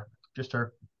in the car, just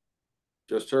her.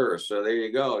 Just her. So there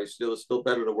you go. It's still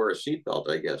better to wear a seatbelt,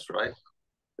 I guess, right?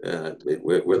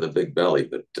 With a big belly.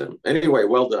 But anyway,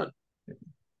 well done.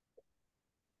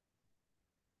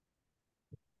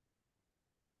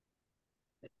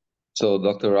 So,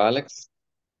 Dr. Alex?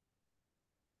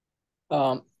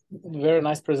 Very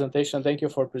nice presentation. Thank you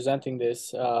for presenting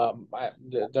this. There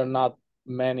are not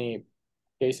many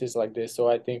cases like this, so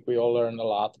I think we all learned a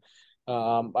lot.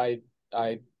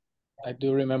 I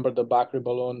do remember the Bakri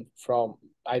balloon from,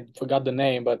 I forgot the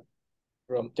name, but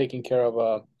from taking care of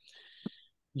a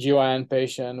GYN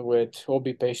patient with OB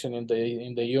patient in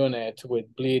the unit with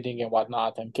bleeding and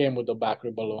whatnot, and came with the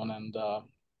Bakri balloon, and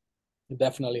it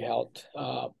definitely helped.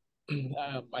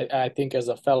 I think as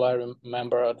a fellow, I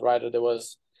remember at Ryder there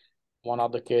was one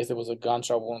other case, there was a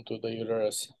gunshot wound to the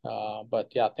uterus.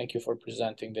 But yeah, thank you for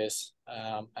presenting this,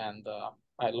 and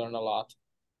I learned a lot.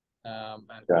 And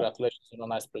congratulations on a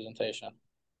nice presentation.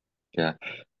 Yeah,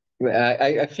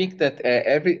 I think that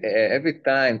every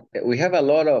time we have a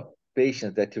lot of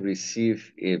patients that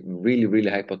receive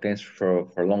really hypotension for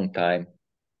a long time,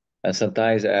 and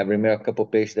sometimes I remember a couple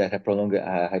of patients that have prolonged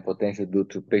hypotension due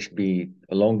to patient being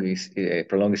prolonged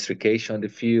strication on the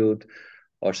field,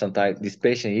 or sometimes this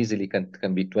patient easily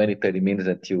can be 20-30 minutes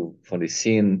until from the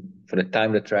scene, from the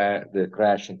time the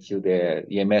crash until the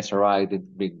EMS arrived and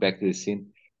bring back to the scene.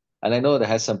 And I know that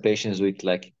has some patients with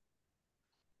like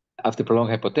after prolonged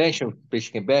hypotension,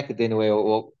 patient came back. Then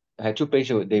I had two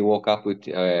patients. They woke up with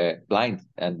blind,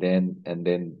 and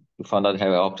then we found out they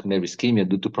have optic nerve ischemia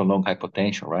due to prolonged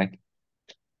hypotension, right?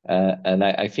 And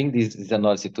I think this is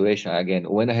another situation. Again,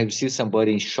 when I have seen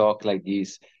somebody in shock like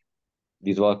this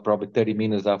was probably 30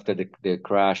 minutes after the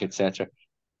crash, etc.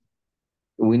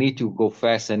 We need to go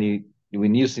fast, and we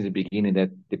knew since the beginning that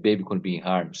the baby could be in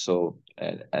harm. So,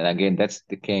 and again, that's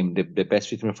the best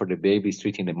treatment for the baby is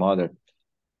treating the mother.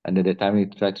 And at the time we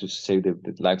try to save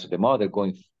the lives of the mother,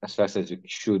 going as fast as we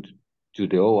should to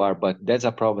the OR. But that's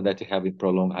a problem that you have with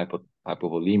prolonged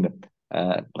hypovolemia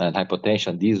and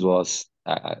hypotension. This was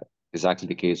exactly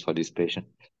the case for this patient.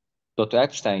 Dr.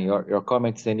 Epstein, your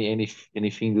comments,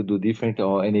 anything to do different,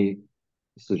 or any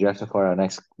suggestion for a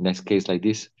next case like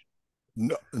this?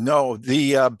 No,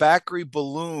 the Bakri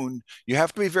balloon, you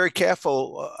have to be very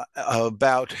careful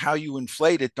about how you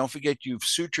inflate it. Don't forget you've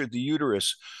sutured the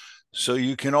uterus. So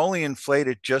you can only inflate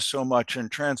it just so much,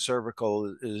 and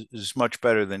transcervical is much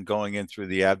better than going in through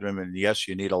the abdomen. Yes,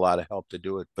 you need a lot of help to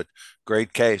do it, but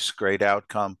great case, great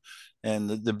outcome. And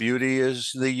the beauty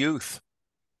is the youth.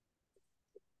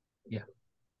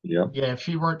 Yeah, if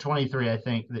she weren't 23, I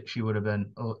think that she would have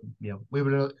been, we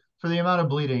would have, for the amount of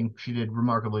bleeding, she did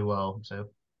remarkably well. So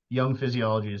young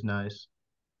physiology is nice.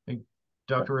 I think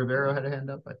Dr. Ribeiro had a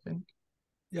hand up, I think.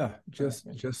 Yeah, just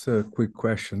a quick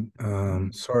question.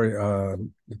 Sorry,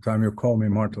 the time you called me,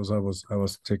 Martos, I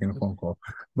was taking a phone call.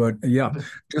 But yeah,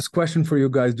 just question for you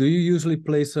guys. Do you usually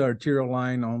place an arterial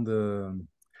line on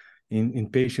in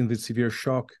patients with severe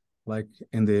shock, like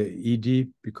in the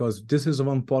ED? Because this is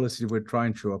one policy we're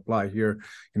trying to apply here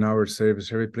in our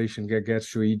service. Every patient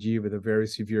gets to ED with a very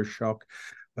severe shock.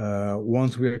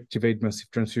 Once we activate massive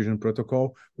transfusion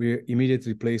protocol, we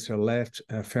immediately place a left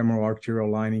femoral arterial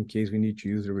line in case we need to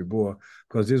use a REBOA,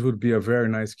 because this would be a very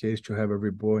nice case to have a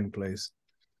REBOA in place.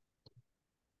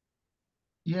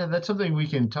 Yeah, that's something we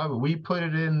can talk about. We put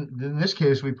it in this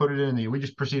case, we put it in we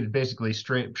just proceeded basically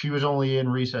straight. She was only in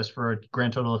recess for a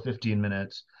grand total of 15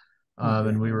 minutes.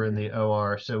 And we were in the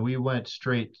OR. So we went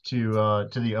straight to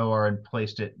the OR and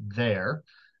placed it there.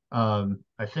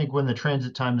 I think when the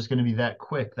transit time is going to be that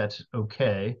quick, that's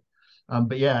okay.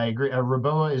 But yeah, I agree. A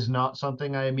REBOA is not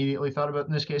something I immediately thought about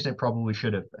in this case. It probably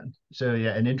should have been. So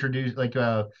yeah, and introduce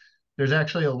there's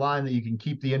actually a line that you can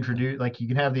keep the you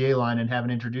can have the A line and have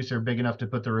an introducer big enough to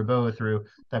put the REBOA through.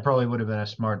 That probably would have been a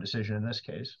smart decision in this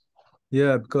case.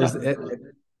 Yeah, because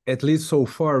at least so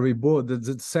far, REBOA,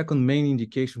 the second main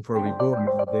indication for REBOA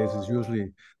nowadays is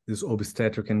usually this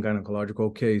obstetric and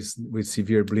gynecological case with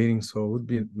severe bleeding. So it would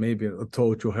be maybe a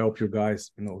tool to help you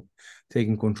guys,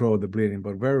 taking control of the bleeding.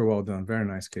 But very well done, very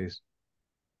nice case.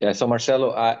 Yeah, so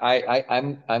Marcelo,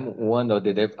 I'm one of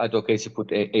the advocates who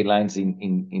put A lines at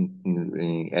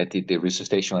the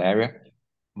resuscitation area.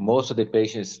 Most of the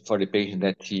patients, for the patient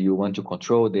that you want to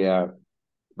control, their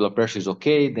blood pressure is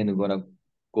okay, then you're gonna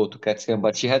go to CAT scan.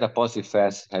 But she had a positive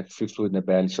FAST, had free fluid in the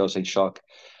belly, she was in shock.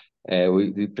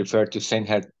 We prefer to send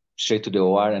her straight to the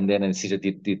OR, and then anesthesia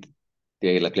did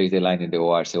they place the line in the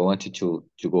OR. So I wanted to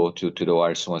go to the OR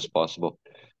as soon as possible.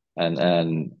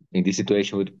 And in this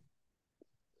situation, with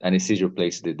anesthesia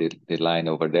placed the line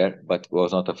over there, but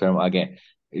was not affirmed. Again,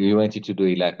 we wanted to do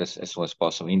ELAC as soon as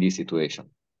possible in this situation.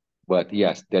 But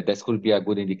yes, that could be a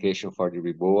good indication for the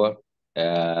reboa.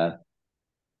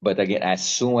 But again, as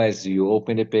soon as you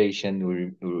open the patient,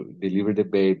 you deliver the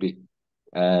baby,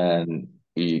 and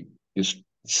you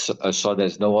saw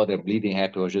there's no other bleeding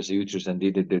happened, or just uterus, and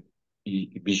did the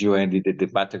BGO and did the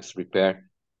buttocks repair.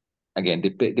 Again,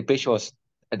 the patient was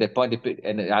at that point,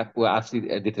 after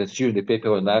the transfusion, the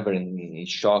patient was never in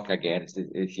shock again.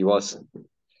 He was,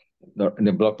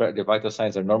 the blood pressure, the vital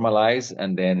signs are normalized,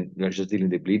 and then you're just dealing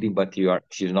with the bleeding, but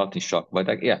she's not in shock.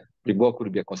 But yeah, reboa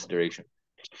could be a consideration.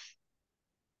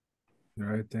 All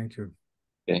right, thank you.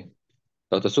 Okay,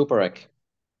 Dr. Superak.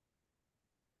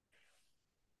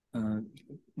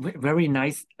 Very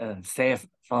nice save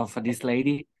for this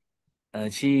lady.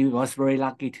 She was very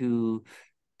lucky to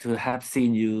have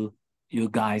seen you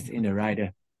guys in the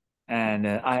rider, and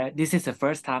this is the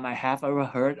first time I have ever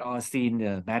heard or seen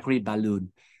the mercury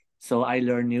balloon. So I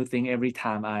learn new thing every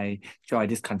time I join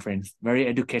this conference. Very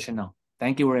educational.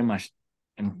 Thank you very much,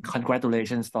 and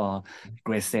congratulations for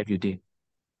great save you did.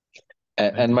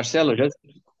 And Marcelo, just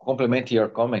complement your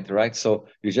comment, right? So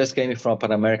you just came from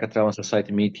Pan American Trauma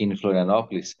Society meeting in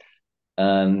Florianopolis,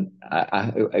 and I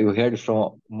heard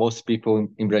from most people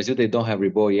in Brazil they don't have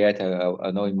reboa yet. I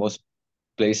know in most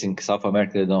places in South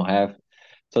America they don't have.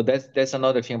 So that's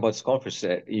another thing about this conference.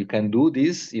 You can do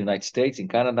this in United States, in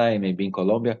Canada, and maybe in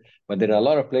Colombia, but there are a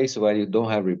lot of places where you don't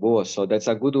have reboa. So that's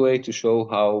a good way to show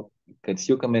how you can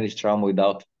still manage trauma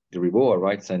without the reboa,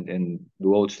 right? And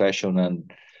do old-fashioned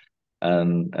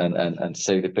and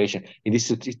save the patient. In this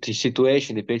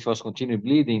situation, the patient was continuing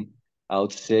bleeding. I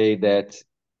would say that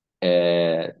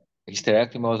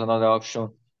hysterectomy was another option.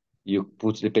 You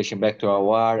put the patient back to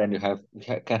OR, and you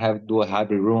can do a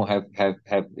hybrid room,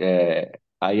 have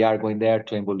IR going there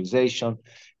to embolization,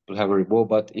 to have a reboa.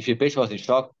 But if the patient was in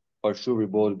shock, for sure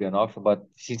reboa would be an option. But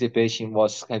since the patient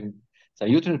was having some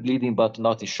uterine bleeding but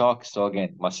not in shock, so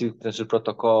again, massive transfer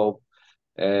protocol,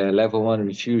 level 1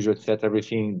 refusion, etc.,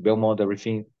 everything, Belmont,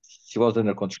 everything, she was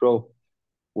under control.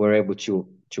 We're able to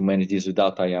manage this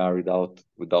without IR,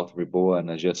 without reboa,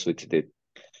 and just with the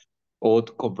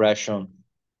old compression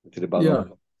to the balloon.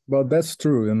 Yeah, well, that's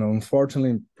true.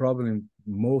 Unfortunately, probably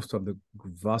most of the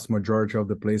vast majority of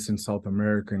the places in South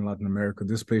America, in Latin America,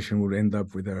 this patient would end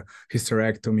up with a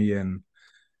hysterectomy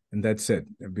and that's it.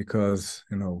 Because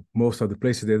most of the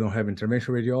places they don't have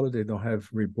interventional radiology, they don't have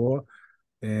reboa,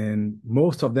 and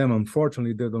most of them,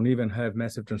 unfortunately, they don't even have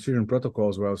massive transfusion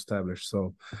protocols well established.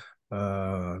 So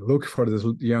look for this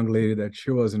young lady that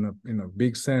she was in a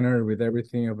big center with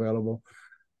everything available,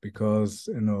 because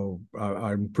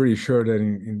I'm pretty sure that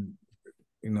in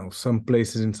some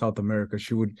places in South America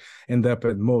she would end up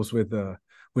at most without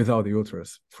the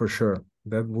uterus for sure.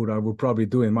 That I would probably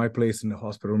do in my place in the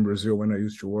hospital in Brazil when I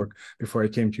used to work before I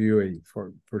came to UAE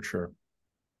for sure.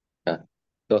 Yeah.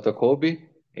 Dr. Kobe,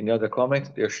 any other comments,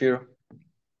 Yoshiro?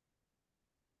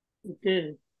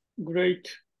 Okay, great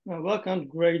work and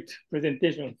great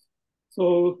presentations.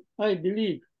 So I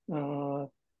believe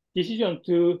decision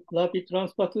to rapid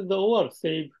transfer to the OR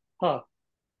saved her.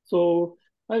 So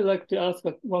I'd like to ask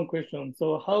one question.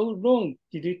 So how long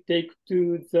did it take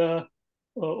to the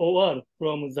OR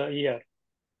from the ER?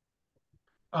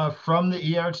 From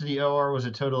the ER to the OR was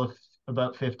a total of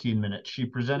about 15 minutes. She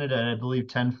presented at, I believe,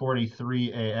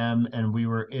 10:43 a.m. and we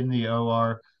were in the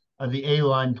OR. The A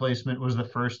line placement was the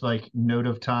first note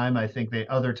of time. I think the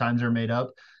other times are made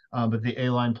up, but the A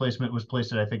line placement was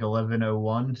placed at, I think,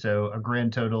 11:01. So a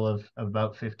grand total of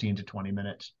about 15 to 20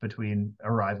 minutes between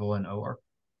arrival and OR.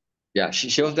 Yeah,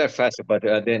 she was there faster, but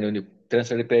then when you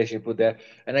transfer the patient, put there,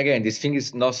 and again, this thing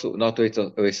is not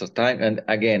a waste of time. And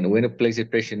again, when you place the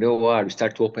patient in the OR, you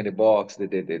start to open the box,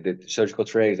 the surgical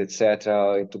trays,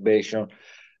 etc., intubation,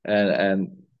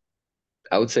 and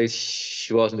I would say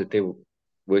she was on the table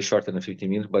way shorter than 15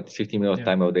 minutes, but 15 minutes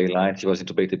time of day line. She was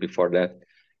intubated before that.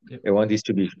 Yep. I want this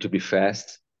to be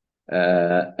fast.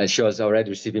 And she was already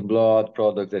receiving blood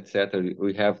products, etc.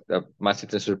 We have a massive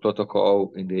transfer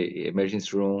protocol in the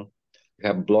emergency room. We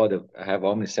have blood. I have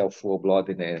Omnicell full blood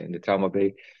in the trauma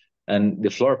bay, and the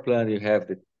floor plan. You have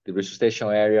the resuscitation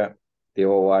area. the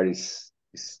OR is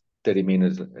 30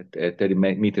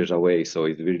 meters away, so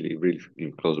it's really, really,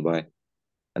 really close by.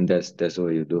 And that's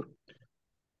what you do.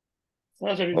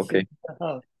 Surgery Okay.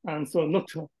 and so not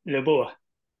Leboa.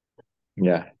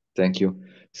 Yeah, thank you.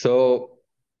 So,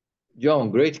 John,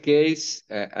 great case.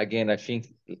 Again, I think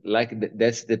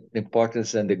that's the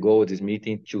importance and the goal of this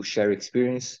meeting, to share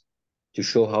experience, to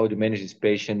show how to manage this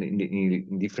patient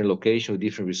in different locations with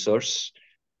different resources.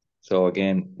 So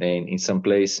again, in some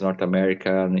place, North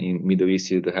America and in Middle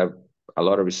East, you have a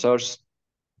lot of resource.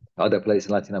 Other places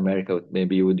in Latin America,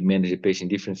 maybe you would manage the patient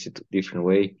different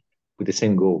way, with the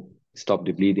same goal: stop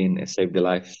the bleeding and save the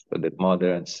life of the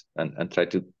mother, and try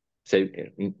to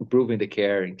improving the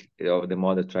care of the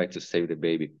mother, try to save the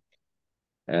baby.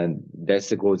 And that's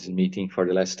the goal of this meeting for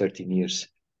the last 13 years.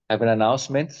 I have an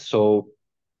announcement. So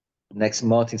next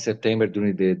month in September,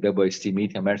 during the WST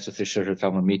meeting, American Social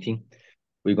Trauma meeting,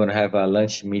 we're going to have a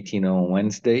lunch meeting on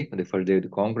Wednesday, the first day of the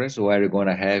Congress, where we're going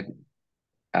to have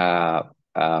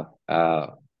a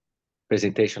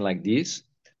presentation like this.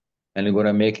 And we're going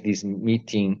to make this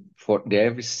meeting for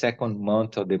every second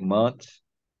Monday of the month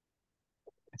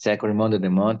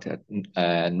at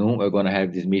noon. We're going to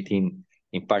have this meeting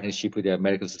in partnership with the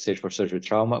American Association for Surgical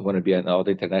Trauma. It's going to be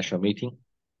another international meeting.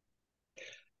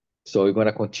 So we're going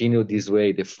to continue this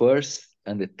way. The first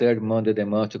and the third Monday of the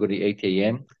month, we're going to be 8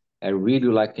 a.m. I really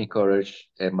would like to encourage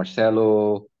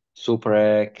Marcelo,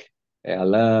 Suprek,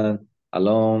 Alan,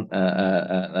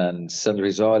 and San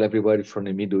Rizal, everybody from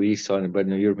the Middle East or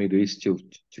anybody in Europe, Middle East, to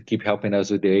keep helping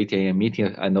us with the 8 a.m.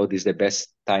 meeting. I know this is the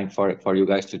best time for you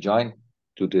guys to join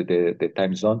to the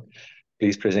time zone.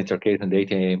 Please present your case on the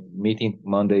 8 a.m. meeting,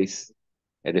 Mondays,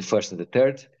 the first and the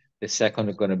third. The second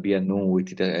is going to be a noon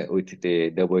with the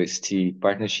WST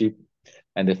partnership.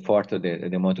 And the fourth of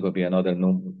the month is going to be another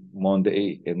noon,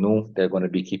 Monday noon. They're going to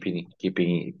be keeping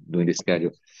doing the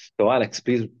schedule. So Alex,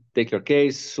 please take your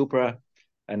case, Supra,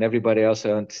 and everybody else.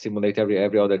 I want to stimulate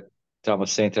every other trauma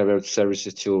center, every other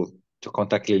services to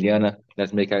contact Liliana.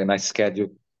 Let's make a nice schedule.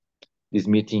 This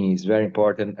meeting is very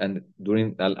important. And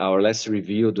during our last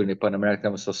review during the Pan American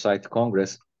Trauma Society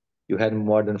Congress, you had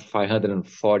more than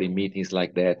 540 meetings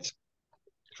like that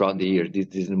throughout the year. This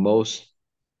is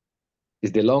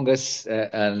the longest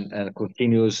and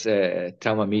continuous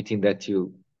trauma meeting that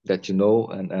you know.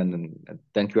 And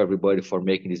thank you everybody for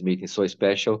making this meeting so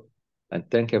special. And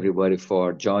thank everybody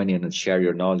for joining and share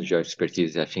your knowledge, your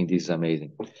expertise. I think this is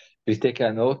amazing. Please take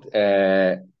a note.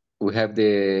 You have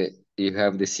the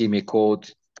CME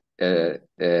code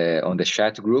on the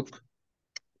chat group.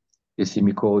 The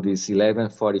CME code is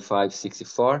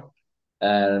 114564.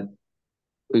 And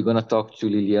we're going to talk to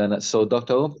Liliana. So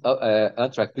Dr.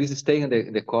 Antrak, please stay on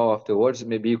the call afterwards.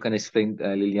 Maybe you can explain,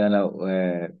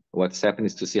 Liliana, what's happening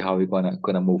to see how we're going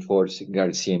to move forward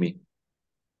regarding CME.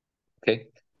 Okay.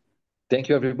 Thank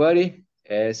you, everybody.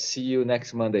 See you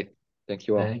next Monday. Thank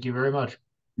you all. Thank you very much.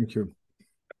 Thank you.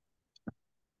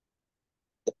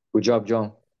 Good job,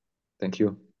 John. Thank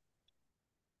you.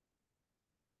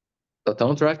 Dr.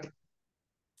 Antrak?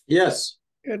 Yes.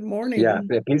 Good morning. Yeah,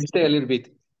 please stay a little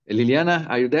bit. Liliana,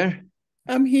 are you there?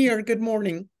 I'm here. Good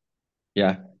morning.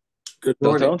 Yeah. Good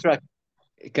morning. Dr. Antrak,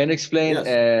 can you explain,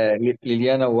 Yes.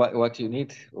 Liliana, what you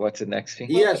need? What's the next thing?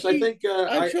 Well, Yes, I think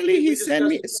actually he sent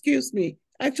me, discussed... excuse me.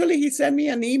 Actually, he sent me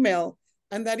an email,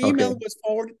 and that email was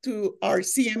forwarded to our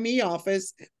CME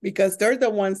office because they're the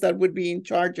ones that would be in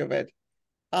charge of it.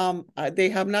 They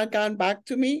have not gone back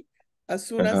to me. As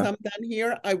soon as I'm done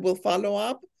here, I will follow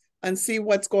up and see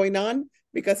what's going on,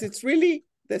 because it's really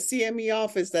the CME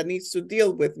office that needs to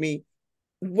deal with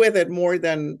it more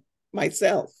than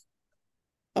myself.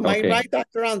 Am I right,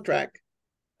 Dr. Antrak?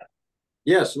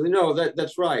 Yes, no,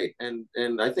 that's right. And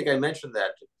I think I mentioned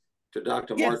that to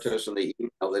Dr. Martos in the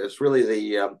email, that it's really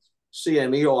the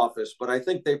CME office, but I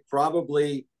think they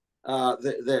probably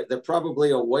they're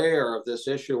probably aware of this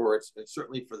issue, or it's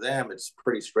certainly for them, it's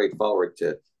pretty straightforward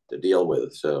to deal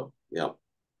with. So, yeah.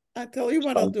 I'll tell you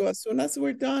what I'll do. As soon as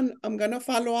we're done, I'm going to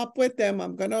follow up with them.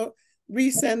 I'm going to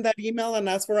resend that email and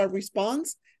ask for a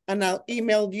response, and I'll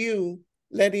email you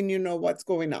letting you know what's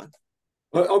going on.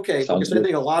 Well, okay, because I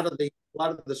think a lot of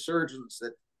the surgeons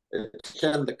that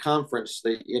attend the conference,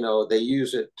 they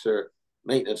use it to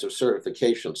maintenance of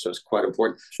certification, so it's quite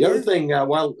important. The other thing,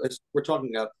 while we're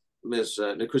talking about Ms.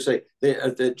 Nakuse,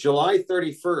 the July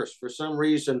 31st, for some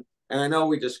reason, and I know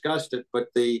we discussed it, but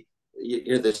the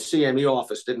CME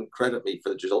office didn't credit me for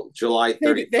the July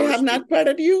 31st. They have not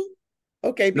credited you?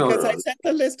 Okay, because I sent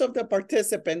the list of the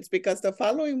participants, because the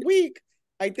following week,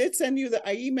 I did send you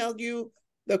I emailed you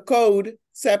the code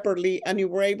separately, and you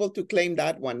were able to claim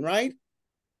that one, right?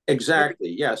 Exactly,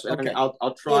 yes. And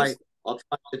I'll try I'll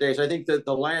try today's. I think that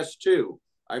the last two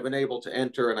I've been able to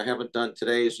enter, and I haven't done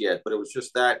today's yet, but it was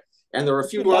just that. And there are a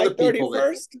few July other people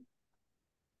 31st?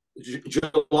 that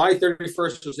July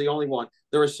 31st was the only one.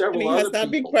 There are several and he other has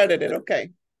not people. been credited.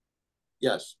 Okay.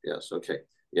 Yes, okay.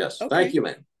 Yes. Okay. Thank you,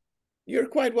 ma'am. You're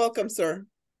quite welcome, sir.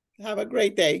 Have a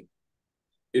great day.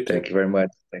 Thank you very much.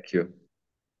 Thank you.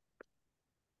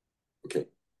 Okay.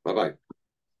 Bye-bye.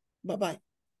 Bye-bye.